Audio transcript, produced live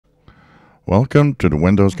Welcome to the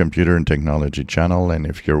Windows Computer and Technology channel, and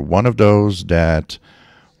if you're one of those that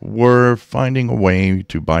were finding a way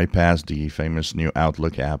to bypass the famous new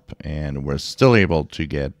Outlook app and were still able to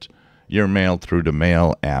get your mail through the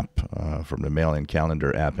Mail app from the Mail and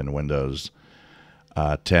Calendar app in Windows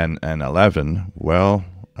 10 and 11, well,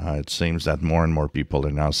 it seems that more and more people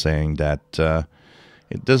are now saying that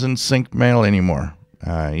it doesn't sync mail anymore.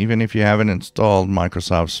 Even if you haven't installed,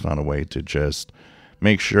 Microsoft's found a way to just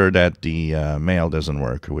make sure that the mail doesn't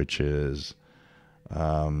work, which is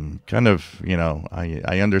kind of,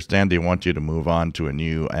 I understand they want you to move on to a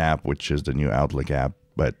new app, which is the new Outlook app.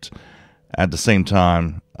 But at the same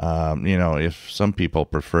time, if some people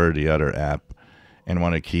prefer the other app and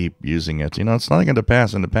want to keep using it, it's not like in the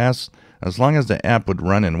past. In the past, as long as the app would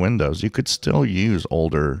run in Windows, you could still use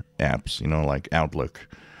older apps, like Outlook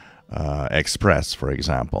Express, for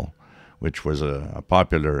example, which was a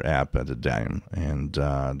popular app at the time. And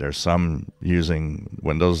there's some using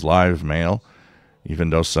Windows Live Mail,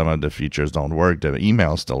 even though some of the features don't work, the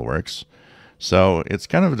email still works. So it's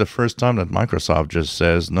kind of the first time that Microsoft just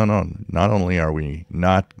says, no, not only are we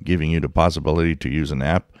not giving you the possibility to use an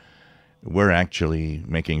app, we're actually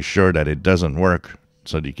making sure that it doesn't work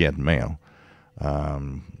so that you get mail.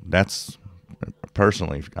 That's,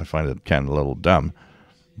 personally, I find it kind of a little dumb.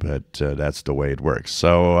 But that's the way it works.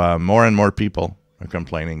 So more and more people are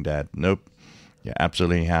complaining that, nope, you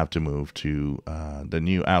absolutely have to move to the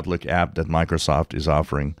new Outlook app that Microsoft is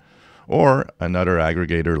offering, or another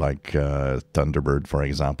aggregator like Thunderbird, for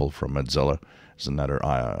example, from Mozilla is another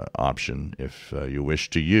option if you wish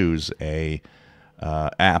to use a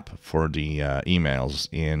app for the emails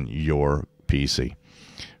in your PC.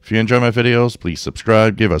 If you enjoy my videos, please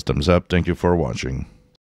subscribe, give us thumbs up. Thank you for watching.